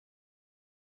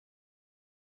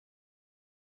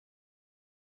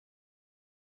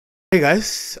Hey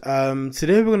guys,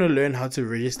 today we're going to learn how to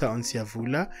register on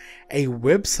Siyavula, a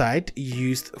website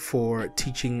used for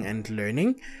teaching and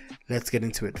learning. Let's get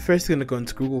into it. First, we're going to go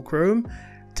into Google Chrome,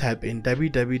 type in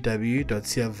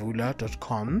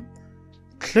www.siyavula.com,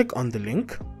 click on the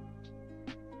link.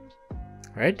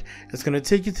 Right, it's going to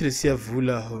take you to the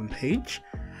Siyavula homepage.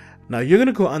 Now you're going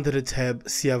to go under the tab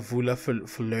Siyavula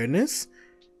for Learners.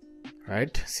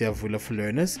 Right, Siyavula for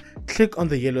Learners. Click on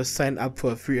the yellow sign up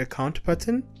for a free account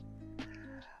button.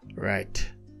 Right,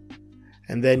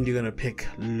 and then you're gonna pick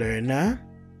learner.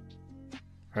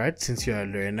 Right, since you're a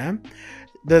learner,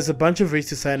 there's a bunch of ways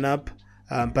to sign up,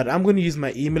 but I'm going to use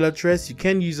my email address. You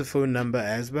can use a phone number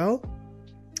as well.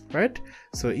 Right,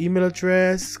 so email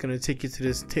address is going to take you to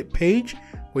this page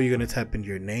where you're going to type in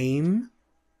your name.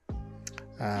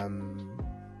 Right,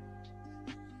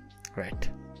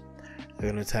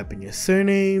 you're going to type in your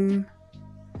surname.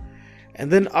 And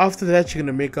then after that, you're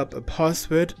going to make up a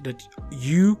password that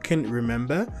you can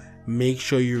remember. Make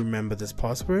sure you remember this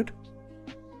password.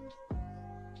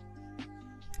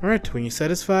 Alright, when you're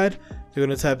satisfied, you're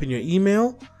going to type in your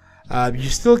email. You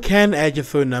still can add your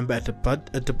phone number at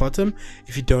the bottom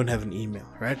if you don't have an email.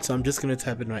 Right, so I'm just going to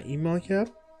type in my email here.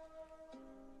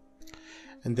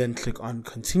 And then click on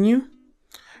continue.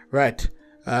 Right,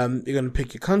 you're going to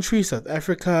pick your country, South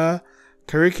Africa.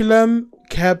 Curriculum,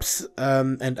 CAPS,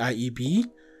 and IEB,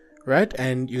 right?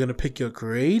 And you're going to pick your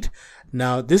grade.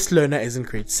 Now, this learner is in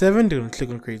grade 7. They're going to click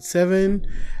on grade 7.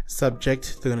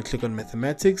 Subject, they're going to click on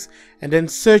mathematics. And then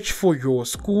search for your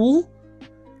school,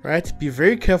 right? Be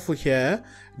very careful here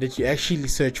that you actually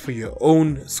search for your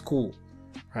own school,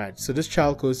 right? So this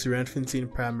child goes to Randfontein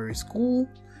Primary School.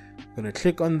 I'm going to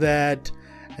click on that.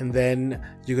 And then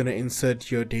you're going to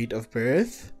insert your date of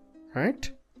birth,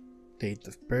 right? Date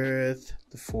of birth,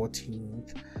 the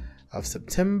 14th of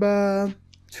September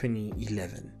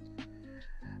 2011.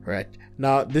 Right,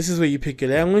 now this is where you pick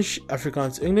your language,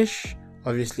 Afrikaans, English.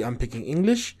 Obviously I'm picking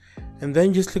English, and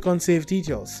then just click on save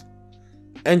details,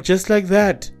 and just like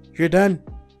that, you're done.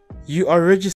 You are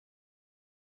registered.